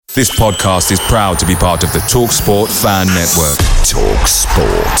This podcast is proud to be part of the TalkSport Fan Network.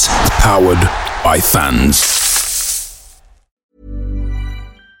 TalkSport. Powered by fans.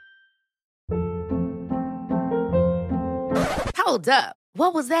 Hold up.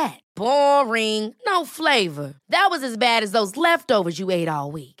 What was that? Boring. No flavor. That was as bad as those leftovers you ate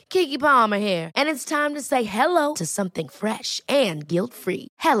all week. Keke Palmer here. And it's time to say hello to something fresh and guilt-free.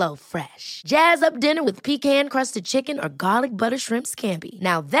 Hello Fresh. Jazz up dinner with pecan-crusted chicken or garlic butter shrimp scampi.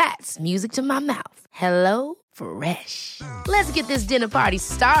 Now that's music to my mouth. Hello Fresh. Let's get this dinner party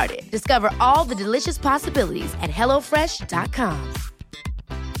started. Discover all the delicious possibilities at hellofresh.com.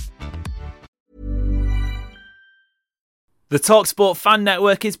 The TalkSport Fan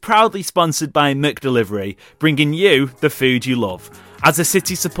Network is proudly sponsored by McDelivery, bringing you the food you love. As a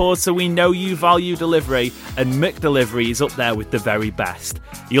City supporter, we know you value delivery, and McDelivery is up there with the very best.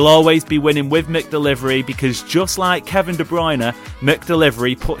 You'll always be winning with McDelivery because just like Kevin De Bruyne,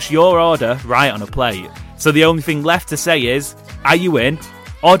 McDelivery puts your order right on a plate. So the only thing left to say is, are you in?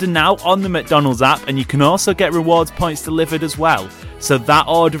 Order now on the McDonald's app, and you can also get rewards points delivered as well. So that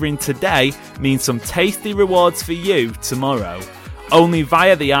ordering today means some tasty rewards for you tomorrow. Only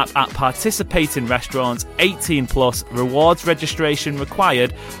via the app at participating restaurants. 18 plus, rewards registration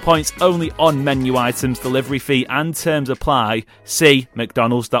required, points only on menu items, delivery fee and terms apply. See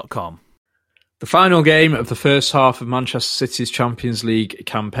mcdonalds.com. The final game of the first half of Manchester City's Champions League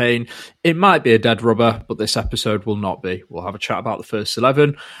campaign. It might be a dead rubber, but this episode will not be. We'll have a chat about the first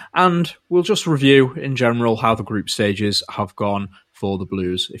 11, and we'll just review in general how the group stages have gone for the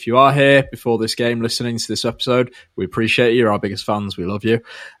Blues. If you are here before this game listening to this episode, we appreciate you. You're our biggest fans. We love you.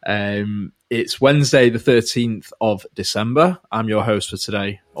 It's Wednesday, the 13th of December. I'm your host for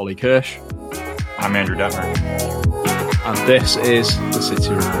today, Ollie Kirsch. I'm Andrew Detmer. And this is the City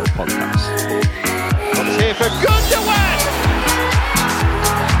Report podcast. Here for Gundogan!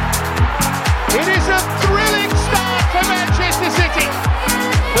 It is a thrilling start for Manchester City.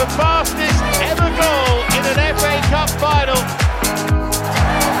 The fastest ever goal in an FA Cup final.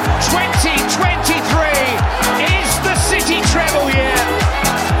 2023 is the City treble year.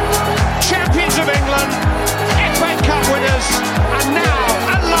 Champions of England, FA Cup winners, and now,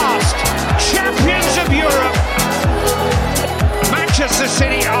 at last, champions of Europe. Manchester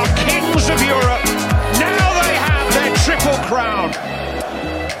City are kings of Europe. Now they have their triple crown.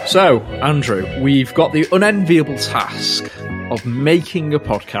 So, Andrew, we've got the unenviable task of making a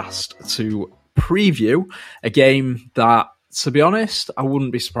podcast to preview a game that, to be honest, I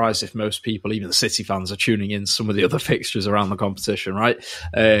wouldn't be surprised if most people, even the City fans, are tuning in some of the other fixtures around the competition, right?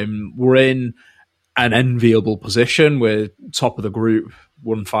 We're in an enviable position. We're top of the group,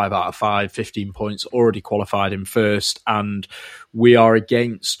 won 5 out of 5, 15 points, already qualified in first, and we are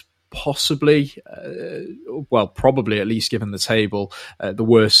against possibly, probably at least given the table, the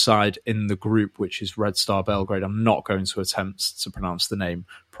worst side in the group, which is Red Star Belgrade. I'm not going to attempt to pronounce the name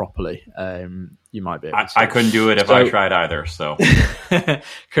properly. You might be able to. I couldn't do it if I tried either, so.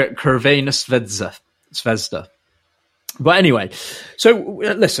 Crvena Zvezda. But anyway, so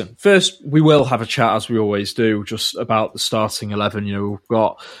listen, first we will have a chat, as we always do, just about the starting 11. You know,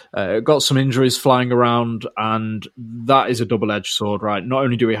 we've got some injuries flying around, and that is a double-edged sword, right? Not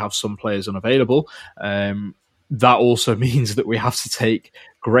only do we have some players unavailable, that also means that we have to take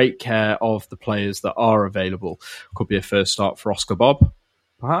great care of the players that are available. Could be a first start for Oscar Bob,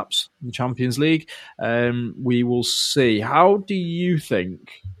 perhaps, in the Champions League. We will see. How do you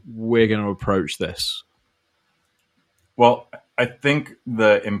think we're going to approach this? Well, I think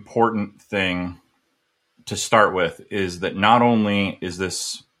the important thing to start with is that not only is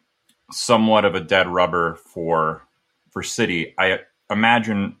this somewhat of a dead rubber for City, I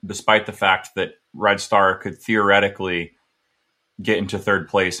imagine, despite the fact that Red Star could theoretically get into third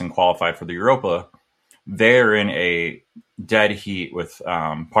place and qualify for the Europa, they're in a dead heat with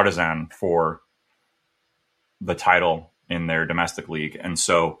Partizan for the title in their domestic league. And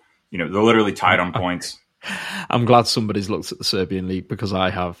so, you know, they're literally tied on points. I'm glad somebody's looked at the Serbian league, because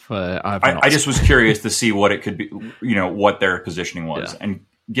I have. I just was curious to see what it could be, you know, what their positioning was. Yeah. And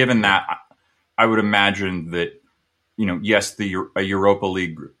given that, I would imagine that, you know, yes, a Europa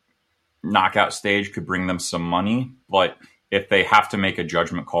League knockout stage could bring them some money, but if they have to make a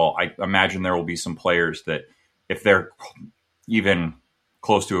judgment call, I imagine there will be some players that, if they're even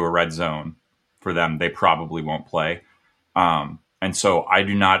close to a red zone for them, they probably won't play. And so I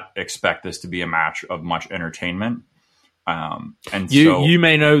do not expect this to be a match of much entertainment. You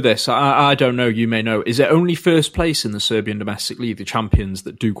may know this. I don't know. You may know. Is it only first place in the Serbian domestic league, the champions,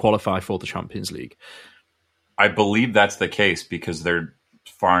 that do qualify for the Champions League? I believe that's the case because they're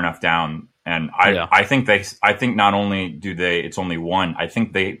far enough down And I think not only it's only one, I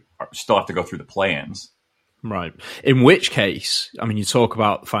think they still have to go through the play-ins. Right. In which case, I mean, you talk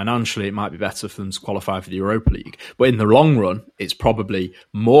about financially, it might be better for them to qualify for the Europa League. But in the long run, it's probably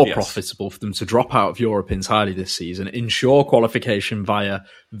more profitable for them to drop out of Europe entirely this season, ensure qualification via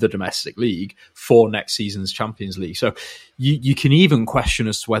the domestic league for next season's Champions League. So you can even question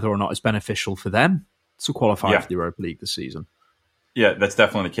as to whether or not it's beneficial for them to qualify for the Europa League this season. Yeah, that's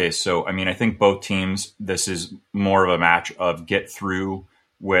definitely the case. So, I mean, I think both teams, this is more of a match of get through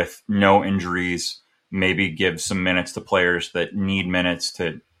with no injuries, maybe give some minutes to players that need minutes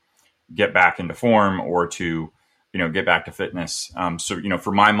to get back into form or to, get back to fitness. So,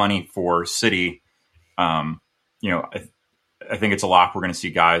 for my money for City, I think it's a lock. We're going to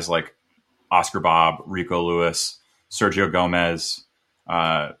see guys like Oscar Bob, Rico Lewis, Sergio Gomez.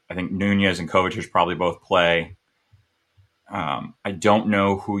 I think Nunez and Kovacic probably both play. I don't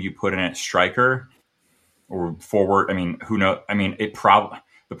know who you put in at striker or forward. I mean, who knows? I mean, the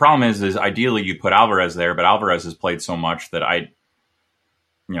problem is ideally you put Alvarez there, but Alvarez has played so much that I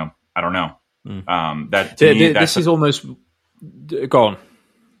don't know. That to me, this is almost go on. I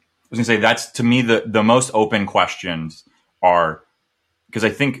was gonna say that's to me the most open questions are because I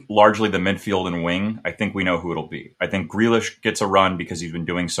think largely the midfield and wing. I think we know who it'll be. I think Grealish gets a run because he's been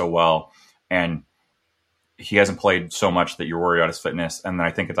doing so well and he hasn't played so much that you're worried about his fitness. And then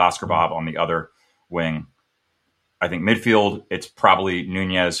I think it's Oscar Bob on the other wing. I think midfield, it's probably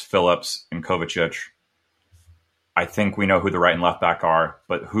Nunez, Phillips, and Kovacic. I think we know who the right and left back are,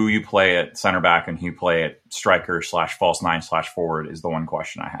 but who you play at center back and who you play at striker / false nine / forward is the one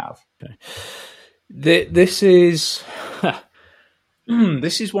question I have. Okay. This is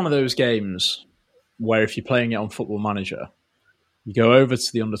this is one of those games where if you're playing it on Football Manager, you go over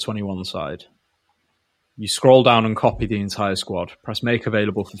to the under-21 side, you scroll down and copy the entire squad, press make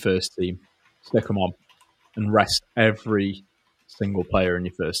available for first team, stick them on, and rest every single player in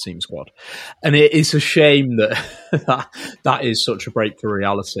your first team squad. And it is a shame that that is such a break for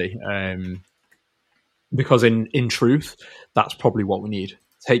reality. Because in truth, that's probably what we need.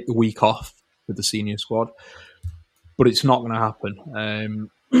 Take the week off with the senior squad. But it's not going to happen.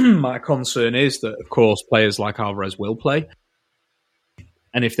 My concern is that, of course, players like Alvarez will play.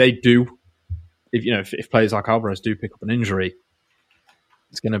 And if they do, if players like Alvarez do pick up an injury,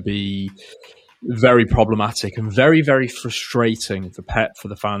 it's going to be very problematic and very, very frustrating for Pep, for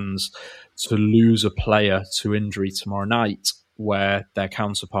the fans, to lose a player to injury tomorrow night where their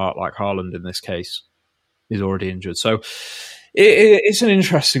counterpart, like Haaland in this case, is already injured. So it's an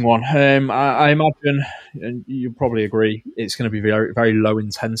interesting one. I imagine, and you probably agree, it's going to be very, very low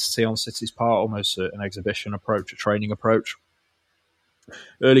intensity on City's part, almost an exhibition approach, a training approach.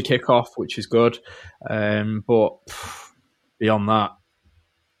 Early kickoff, which is good, but beyond that,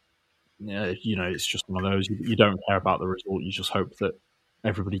 it's just one of those. You don't care about the result. You just hope that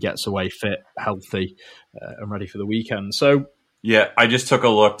everybody gets away fit, healthy, and ready for the weekend. So, yeah, I just took a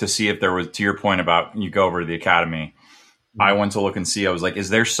look to see if there was, to your point about you go over to the academy. I went to look and see. I was like, is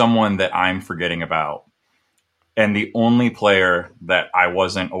there someone that I'm forgetting about? And the only player that I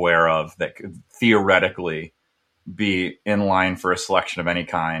wasn't aware of that could theoretically be in line for a selection of any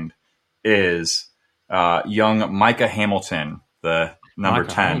kind is young Micah Hamilton, the number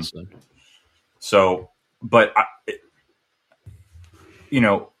 10. Hamilton. So, but I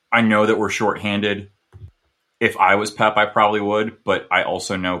know that we're shorthanded. If I was Pep, I probably would, but I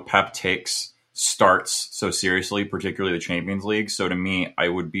also know Pep takes starts so seriously, particularly the Champions League. So to me, I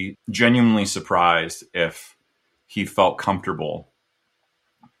would be genuinely surprised if he felt comfortable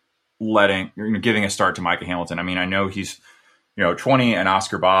giving a start to Micah Hamilton. I mean, I know he's 20 and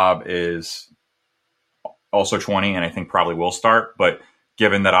Oscar Bob is also 20 and I think probably will start, but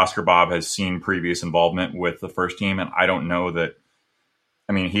given that Oscar Bob has seen previous involvement with the first team, and I don't know that,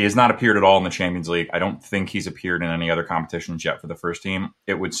 I mean, he has not appeared at all in the Champions League. I don't think he's appeared in any other competitions yet for the first team.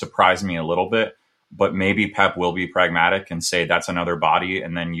 It would surprise me a little bit, but maybe Pep will be pragmatic and say that's another body,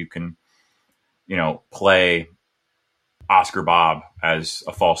 and then you can, play Oscar Bob as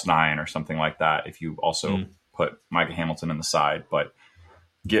a false nine or something like that if you also put Micah Hamilton in the side. But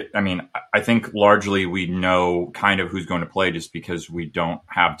I think largely we know kind of who's going to play just because we don't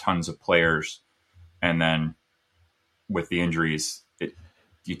have tons of players. And then with the injuries,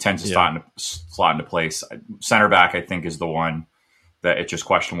 you tend to slot into place. Center back, I think, is the one that it's just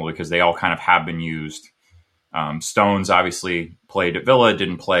questionable because they all kind of have been used. Stones obviously played at Villa,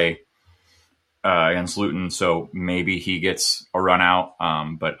 didn't play against Luton, so maybe he gets a run out.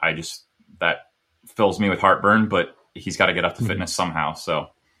 But that fills me with heartburn, but he's got to get up to fitness somehow. So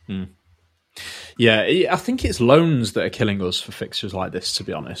Yeah, I think it's loans that are killing us for fixtures like this, to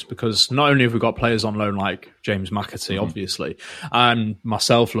be honest, because not only have we got players on loan like James McAtee, obviously, and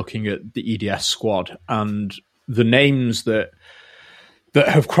myself looking at the EDS squad and the names that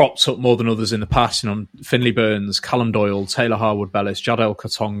have cropped up more than others in the past, Finley Burns, Callum Doyle, Taylor Harwood-Bellis, Jadel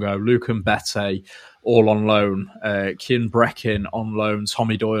Katongo, Luke Mbete, all on loan, Cian Breckin on loan,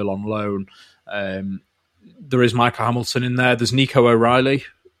 Tommy Doyle on loan. There is Michael Hamilton in there. There's Nico O'Reilly.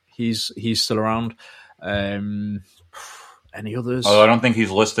 He's still around. Any others? Although I don't think he's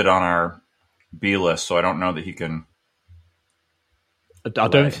listed on our B list, so I don't know that he can. I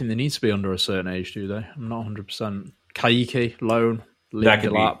don't think they need to be under a certain age, do they? I'm not 100%. Kaiki, loan. Liam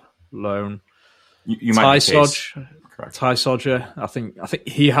Gillap, loan. You might be correct. Ty Sodger. I think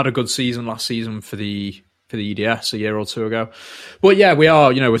he had a good season last season for the EDS a year or two ago. But yeah, we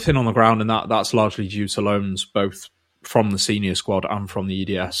are, we're thin on the ground, and that's largely due to loans, both from the senior squad and from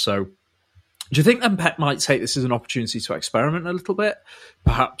the EDS. So do you think then Pep might take this as an opportunity to experiment a little bit,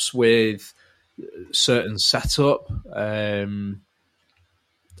 perhaps certain setup?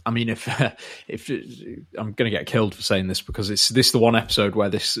 I mean, if I'm going to get killed for saying this because this is the one episode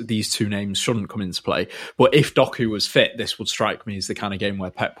where these two names shouldn't come into play. But if Doku was fit, this would strike me as the kind of game where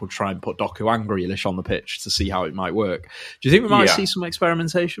Pep would try and put Doku and Grealish on the pitch to see how it might work. Do you think we might see some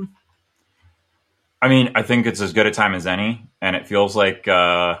experimentation? I mean, I think it's as good a time as any, and it feels like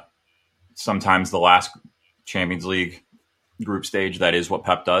sometimes the last Champions League group stage, that is what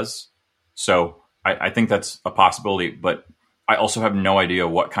Pep does. So I think that's a possibility, but I also have no idea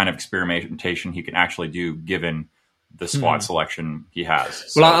what kind of experimentation he can actually do given the squad selection he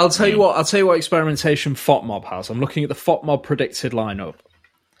has. So, well, I'll tell you what experimentation FOTMob has. I'm looking at the FOTMob predicted lineup.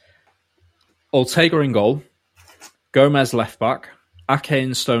 Ortega in goal, Gomez left back, Ake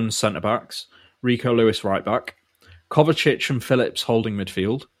and Stones centre backs, Rico Lewis right back, Kovacic and Phillips holding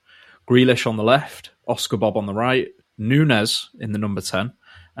midfield, Grealish on the left, Oscar Bob on the right, Nunes in the number 10,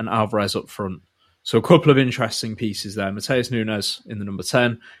 and Alvarez up front. So a couple of interesting pieces there. Mateus Nunes in the number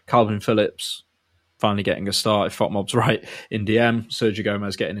 10, Calvin Phillips finally getting a start if FOTMob's right in DM, Sergio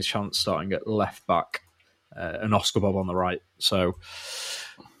Gomez getting his chance starting at left back, and Oscar Bob on the right. So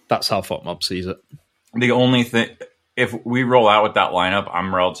that's how FOTMob sees it. The only thing, if we roll out with that lineup,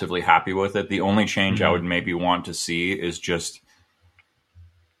 I'm relatively happy with it. The only change I would maybe want to see is just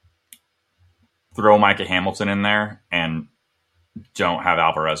throw Micah Hamilton in there and don't have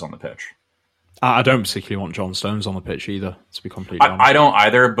Alvarez on the pitch. I don't particularly want John Stones on the pitch either, to be completely honest. I don't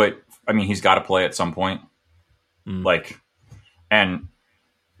either, but I mean, he's got to play at some point. And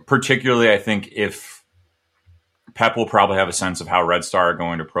particularly, I think if Pep will probably have a sense of how Red Star are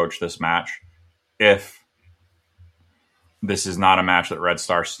going to approach this match. If this is not a match that Red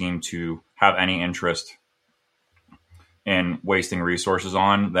Star seem to have any interest in wasting resources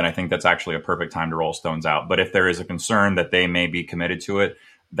on, then I think that's actually a perfect time to roll Stones out. But if there is a concern that they may be committed to it,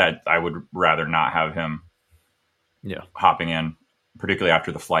 that I would rather not have him hopping in, particularly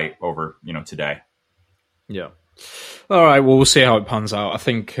after the flight over, today. Yeah. All right. Well, we'll see how it pans out. I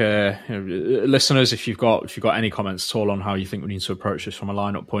think, listeners, if you've got any comments at all on how you think we need to approach this from a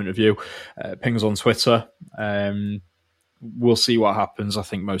lineup point of view, ping us on Twitter. We'll see what happens. I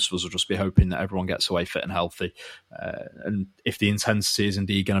think most of us will just be hoping that everyone gets away fit and healthy. And if the intensity is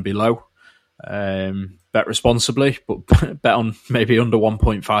indeed going to be low, bet responsibly, but bet on maybe under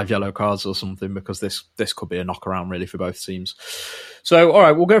 1.5 yellow cards or something, because this could be a knockaround really for both teams. So, all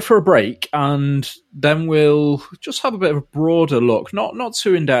right, we'll go for a break, and then we'll just have a bit of a broader look, not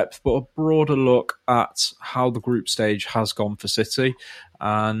too in depth, but a broader look at how the group stage has gone for City,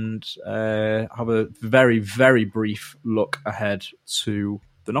 and have a very, very brief look ahead to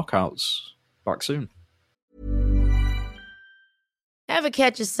the knockouts. Back soon. Ever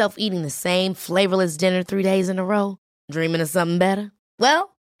catch yourself eating the same flavorless dinner 3 days in a row? Dreaming of something better?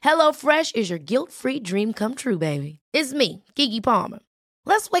 Well, HelloFresh is your guilt-free dream come true, baby. It's me, Keke Palmer.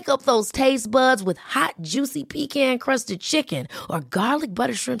 Let's wake up those taste buds with hot, juicy pecan-crusted chicken or garlic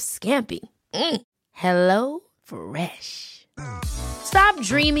butter shrimp scampi. Hello Fresh. Stop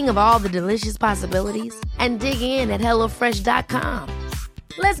dreaming of all the delicious possibilities and dig in at HelloFresh.com.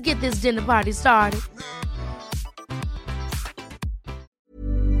 Let's get this dinner party started.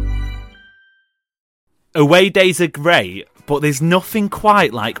 Away days are great, but there's nothing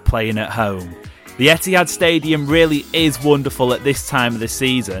quite like playing at home. The Etihad Stadium really is wonderful at this time of the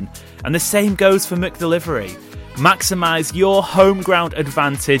season, and the same goes for McDelivery. Maximise your home ground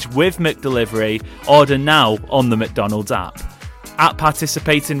advantage with McDelivery. Order now on the McDonald's app. At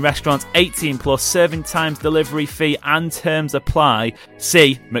participating restaurants, 18 plus, serving times, delivery fee and terms apply.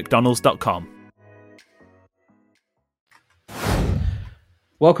 See mcdonalds.com.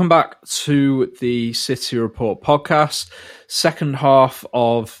 Welcome back to the City Report podcast, second half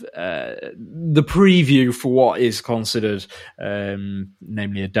of the preview for what is considered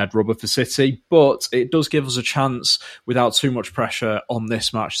namely a dead rubber for City, but it does give us a chance without too much pressure on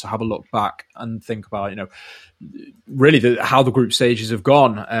this match to have a look back and think about, really how the group stages have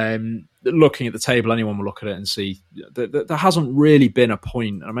gone. Looking at the table, anyone will look at it and see that there hasn't really been a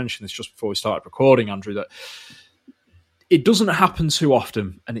point, and I mentioned this just before we started recording, Andrew, that it doesn't happen too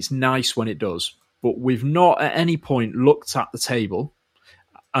often, and it's nice when it does. But we've not at any point looked at the table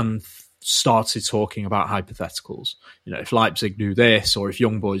and started talking about hypotheticals. If Leipzig do this, or if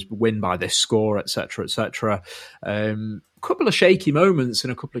Young Boys win by this score, etc., etc. A couple of shaky moments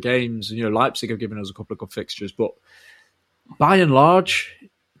in a couple of games. Leipzig have given us a couple of good fixtures, but by and large,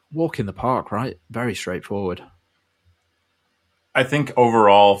 walk in the park, right? Very straightforward. I think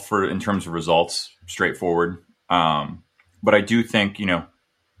overall, in terms of results, straightforward. But I do think, the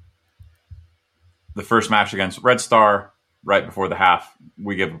first match against Red Star, right before the half,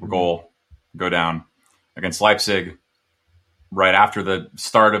 we give up a goal, go down. Against Leipzig, right after the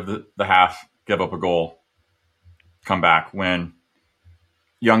start of the half, give up a goal, come back, win.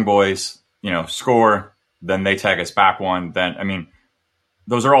 Young Boys, score, then they tag us back one. Then,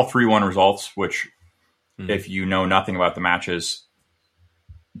 those are all 3-1 results, which if you know nothing about the matches,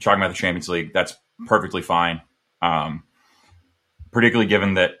 talking about the Champions League, that's perfectly fine. Particularly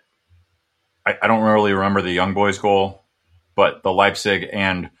given that I don't really remember the Young Boys goal, but the Leipzig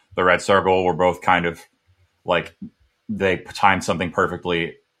and the Red Star goal were both kind of like they timed something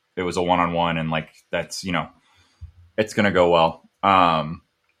perfectly. It was a 1-on-1, and that's, it's going to go well.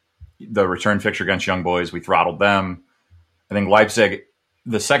 The return fixture against Young Boys, we throttled them. I think Leipzig,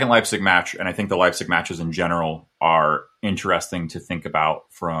 the second Leipzig match, and I think the Leipzig matches in general are interesting to think about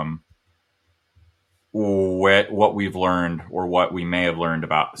from what we've learned or what we may have learned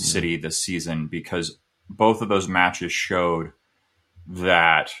about City this season, because both of those matches showed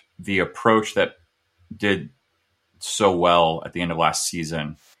that the approach that did so well at the end of last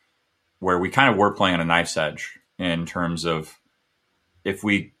season, where we kind of were playing on a knife's edge in terms of if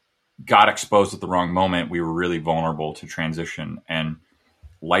we got exposed at the wrong moment, we were really vulnerable to transition. And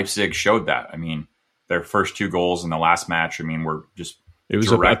Leipzig showed that. Their first 2 goals in the last match, were just it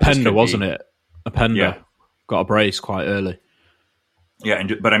was a pender, wasn't it? A pender got a brace quite early. Yeah,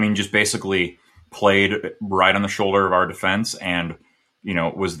 but just basically played right on the shoulder of our defense, and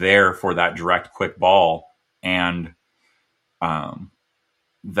was there for that direct, quick ball, and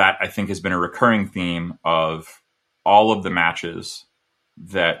that I think has been a recurring theme of all of the matches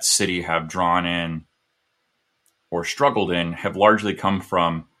that City have drawn in or struggled in have largely come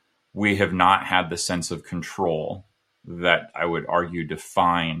from we have not had the sense of control that I would argue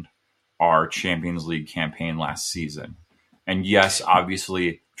defined our Champions League campaign last season. And yes,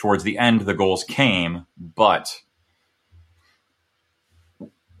 obviously, towards the end, the goals came, but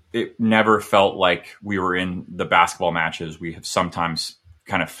it never felt like we were in the basketball matches we have sometimes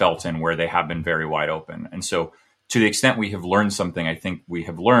kind of felt in, where they have been very wide open. And so to the extent we have learned something, I think we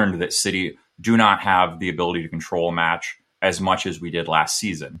have learned that City do not have the ability to control a match as much as we did last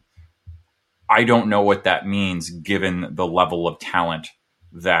season. I don't know what that means given the level of talent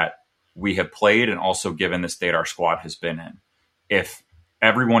that we have played, and also given the state our squad has been in. If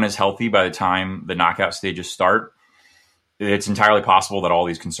everyone is healthy by the time the knockout stages start, it's entirely possible that all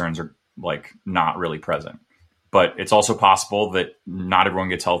these concerns are not really present. But it's also possible that not everyone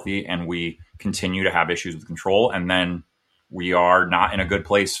gets healthy and we continue to have issues with control, and then we are not in a good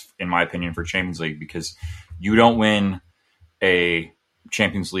place, in my opinion, for Champions League, because you don't win a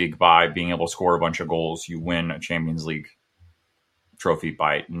Champions League by being able to score a bunch of goals. You win a Champions League trophy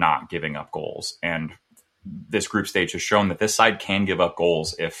by not giving up goals. And this group stage has shown that this side can give up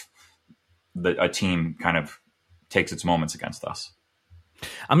goals if a team kind of takes its moments against us.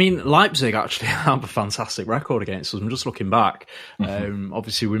 Leipzig actually have a fantastic record against us. I'm just looking back.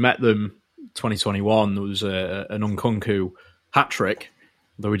 Obviously, we met them 2021. There was an Nkunku hat-trick,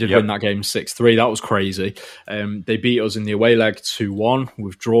 though we did win that game 6-3. That was crazy. They beat us in the away leg 2-1.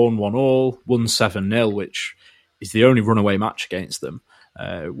 We've drawn 1-1, won 7-0, which is the only runaway match against them.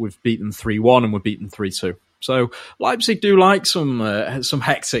 We've beaten 3-1 and we've beaten 3-2. So Leipzig do like some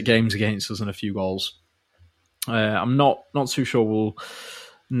hectic games against us and a few goals. I'm not too sure we'll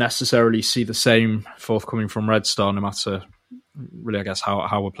necessarily see the same forthcoming from Red Star, no matter really, I guess,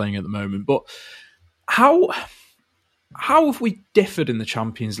 how we're playing at the moment. But how have we differed in the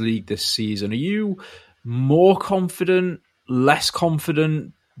Champions League this season? Are you more confident, less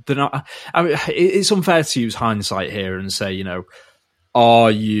confident than I mean, it's unfair to use hindsight here and say,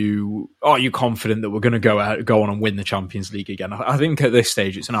 are you confident that we're going to go on and win the Champions League again? I think at this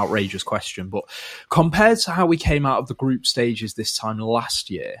stage it's an outrageous question, but compared to how we came out of the group stages this time last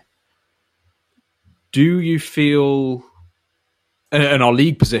year, do you feel... And our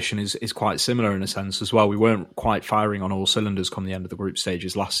league position is quite similar in a sense as well. We weren't quite firing on all cylinders come the end of the group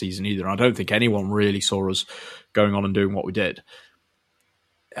stages last season either. And I don't think anyone really saw us going on and doing what we did.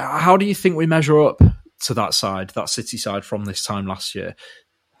 How do you think we measure up to that side, that City side from this time last year?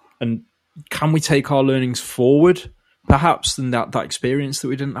 And can we take our learnings forward, perhaps, than that experience that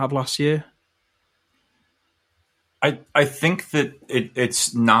we didn't have last year? I think that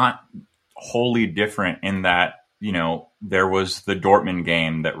it's not wholly different in that, there was the Dortmund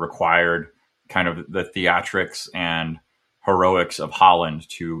game that required kind of the theatrics and heroics of Haaland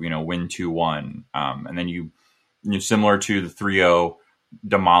to, win 2-1. And then you similar to the 3-0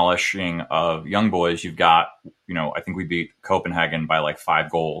 demolishing of Young Boys, you've got, I think we beat Copenhagen by like 5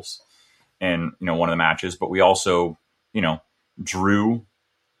 goals in, one of the matches, but we also, drew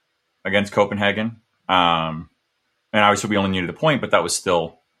against Copenhagen. And obviously we only needed a point, but that was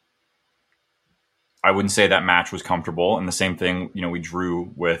still, I wouldn't say that match was comfortable. And the same thing, we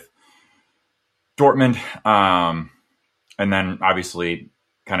drew with Dortmund, and then obviously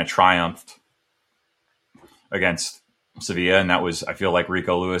kind of triumphed against Sevilla. And that was, I feel like,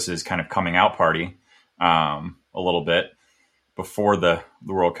 Rico Lewis's kind of coming out party a little bit before the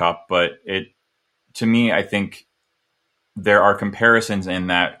World Cup. But to me, I think there are comparisons in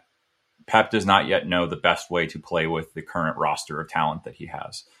that Pep does not yet know the best way to play with the current roster of talent that he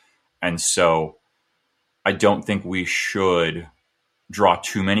has. And so I don't think we should draw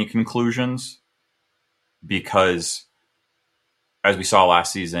too many conclusions, because as we saw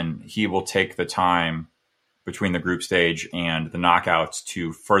last season, he will take the time between the group stage and the knockouts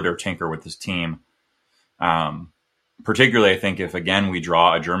to further tinker with his team. Particularly, I think, if, again, we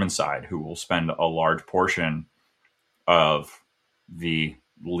draw a German side who will spend a large portion of the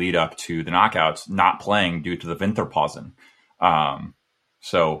lead up to the knockouts not playing due to the Winterpausen.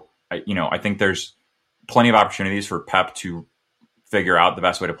 So, I think there's plenty of opportunities for Pep to figure out the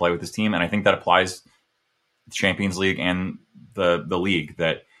best way to play with his team. And I think that applies to the Champions League and the league,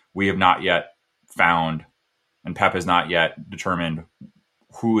 that we have not yet found, and Pep has not yet determined,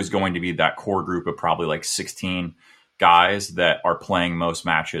 who is going to be that core group of probably like 16 guys that are playing most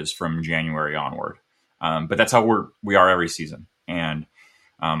matches from January onward. But that's how we are every season. And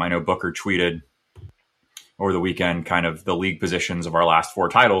I know Booker tweeted over the weekend kind of the league positions of our last 4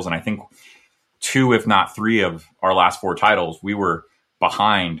 titles. And I think 2, if not 3 of our last 4 titles, we were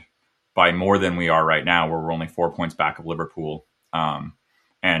behind by more than we are right now, where we're only 4 points back of Liverpool.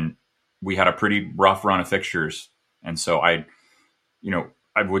 And we had a pretty rough run of fixtures. And so I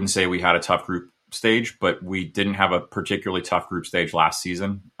wouldn't say we had a tough group stage, but we didn't have a particularly tough group stage last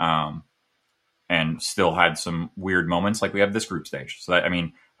season. And still had some weird moments like we have this group stage. So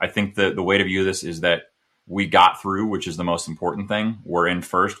I think the way to view this is that we got through, which is the most important thing. We're in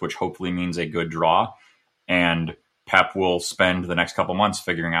first, which hopefully means a good draw. And Pep will spend the next couple months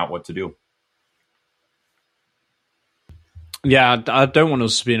figuring out what to do. Yeah, I don't want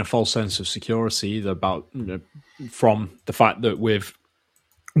us to be in a false sense of security either about from the fact that we've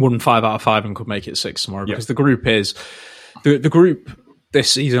won 5 out of 5 and could make it 6 tomorrow. Because the group is the group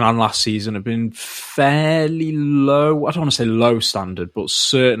this season and last season have been fairly low. I don't want to say low standard, but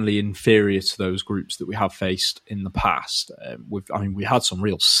certainly inferior to those groups that we have faced in the past. We had some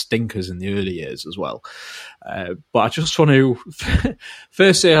real stinkers in the early years as well. But I just want to,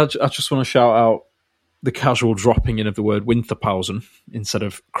 firstly, I just want to shout out the casual dropping in of the word Winterpausen instead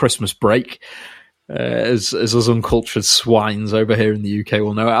of Christmas break. As us uncultured swines over here in the UK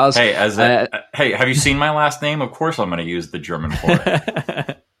will know it as. Hey, have you seen my last name? Of course I'm going to use the German for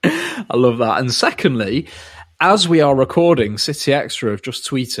it. I love that. And secondly, as we are recording, City Extra have just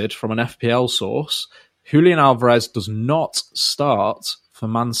tweeted from an FPL source, Julian Alvarez does not start for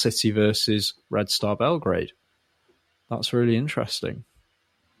Man City versus Red Star Belgrade. That's really interesting.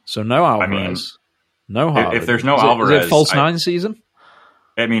 So no Alvarez. No Alvarez. If there's no Alvarez... Is it false 9 season?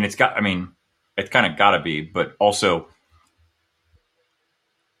 It's kind of got to be, but also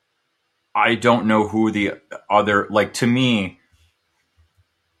I don't know who the other, to me,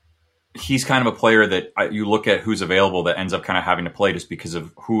 he's kind of a player that you look at who's available that ends up kind of having to play just because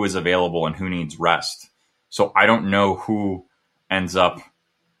of who is available and who needs rest. So I don't know who ends up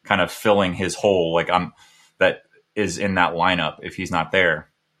kind of filling his hole that is in that lineup if he's not there.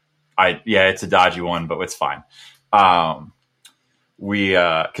 It's a dodgy one, but it's fine. Because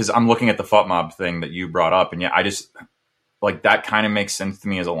I'm looking at the FUTMob thing that you brought up, and I just that kind of makes sense to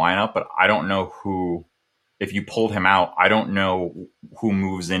me as a lineup, but I don't know who if you pulled him out, I don't know who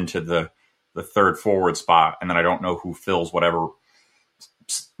moves into the third forward spot, and then I don't know who fills whatever,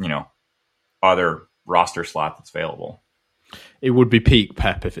 other roster slot that's available. It would be peak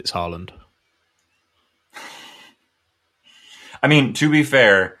Pep if it's Haaland. I mean, to be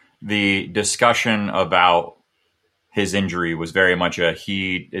fair, the discussion about his injury was very much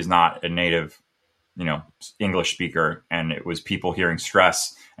he is not a native, English speaker, and it was people hearing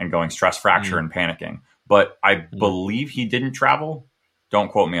stress and going stress fracture and panicking. But I believe he didn't travel.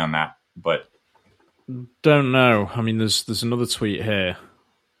 Don't quote me on that, but don't know. I mean, there's another tweet here.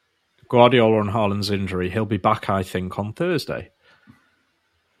 Guardiola on Haaland's injury. He'll be back, I think, on Thursday.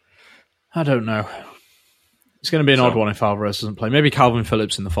 I don't know. It's going to be an odd one if Alvarez doesn't play. Maybe Calvin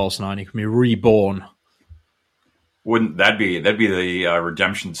Phillips in the false nine. He can be reborn. Wouldn't that'd be the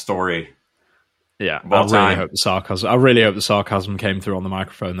redemption story? Yeah, I really hope the sarcasm came through on the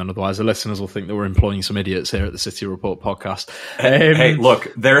microphone. Then, otherwise, the listeners will think that we're employing some idiots here at the City Report podcast. Hey,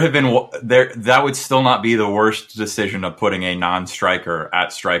 look, that would still not be the worst decision of putting a non-striker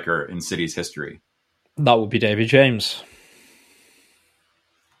at striker in City's history. That would be David James.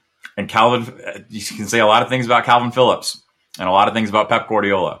 And Calvin, you can say a lot of things about Calvin Phillips and a lot of things about Pep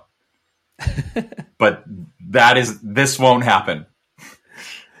Guardiola, but this won't happen.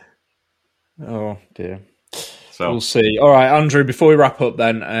 Oh dear. So we'll see. All right, Andrew, before we wrap up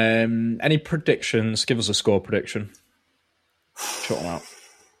then, any predictions? Give us a score prediction. Shut them out.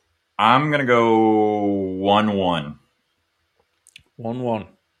 I'm going to go 1-1. 1-1.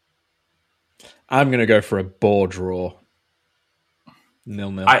 I'm going to go for a bore draw.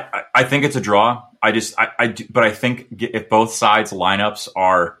 0-0. I think it's a draw. But I think if both sides' lineups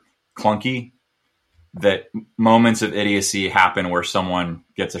are clunky, that moments of idiocy happen where someone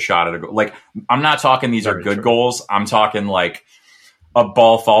gets a shot at a goal. Like, I'm not talking these are good goals. I'm talking like a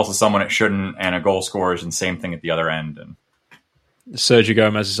ball falls to someone it shouldn't and a goal scores, and same thing at the other end. And Sergio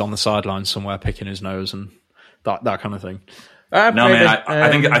Gomez is on the sideline somewhere picking his nose and that kind of thing. I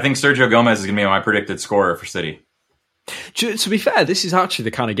think Sergio Gomez is going to be my predicted scorer for City. To be fair, this is actually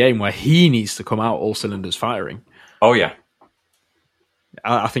the kind of game where he needs to come out all cylinders firing. Oh, yeah.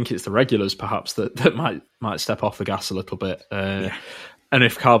 I think it's the regulars, perhaps, that might step off the gas a little bit. And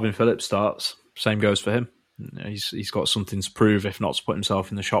if Calvin Phillips starts, same goes for him. He's got something to prove, if not to put himself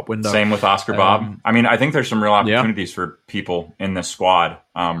in the shop window. Same with Oscar Bob. I mean, I think there's some real opportunities for people in this squad,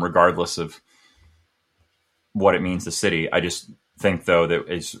 regardless of what it means to City. I just think, though,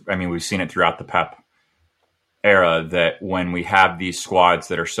 we've seen it throughout the Pep era, that when we have these squads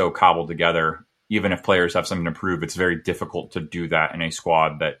that are so cobbled together, even if players have something to prove, it's very difficult to do that in a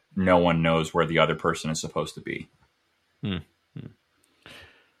squad that no one knows where the other person is supposed to be.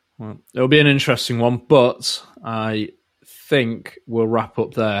 Well, it'll be an interesting one, but I think we'll wrap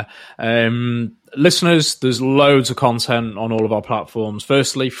up there. Listeners, there's loads of content on all of our platforms.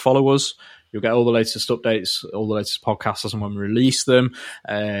 Firstly, follow us. You'll get all the latest updates, all the latest podcasts as and when we release them.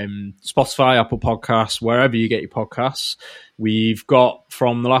 Spotify, Apple Podcasts, wherever you get your podcasts. We've got,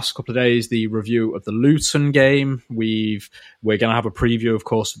 from the last couple of days, the review of the Luton game. We're going to have a preview, of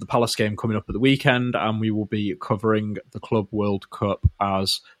course, of the Palace game coming up at the weekend, and we will be covering the Club World Cup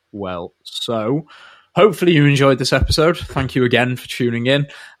as well. So hopefully you enjoyed this episode. Thank you again for tuning in.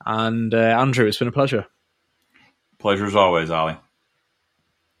 And Andrew, it's been a pleasure. Pleasure as always, Ali.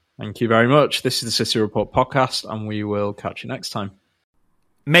 Thank you very much. This is the City Report podcast, and we will catch you next time.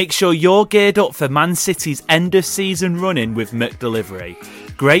 Make sure you're geared up for Man City's end-of-season run-in with McDelivery.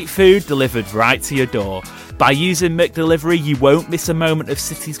 Great food delivered right to your door. By using McDelivery, you won't miss a moment of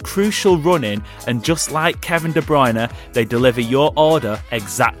City's crucial run-in, and just like Kevin De Bruyne, they deliver your order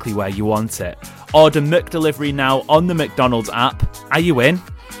exactly where you want it. Order McDelivery now on the McDonald's app. Are you in?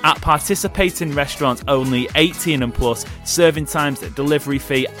 At participating restaurants only, 18 and plus, serving times, delivery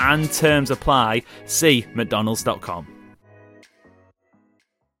fee and terms apply. See mcdonalds.com.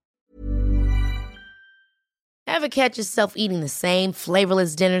 Ever catch yourself eating the same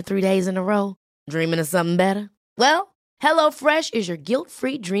flavorless dinner 3 days in a row? Dreaming of something better? Well, HelloFresh is your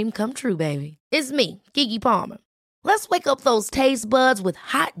guilt-free dream come true, baby. It's me, Keke Palmer. Let's wake up those taste buds with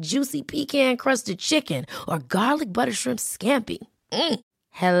hot, juicy pecan-crusted chicken or garlic butter shrimp scampi.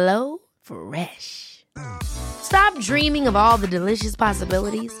 Hello Fresh. Stop dreaming of all the delicious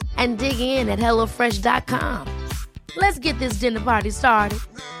possibilities and dig in at HelloFresh.com. Let's get this dinner party started.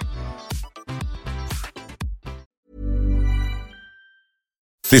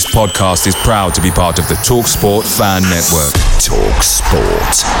 This podcast is proud to be part of the TalkSport Fan Network.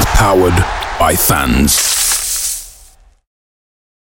 TalkSport. Powered by fans.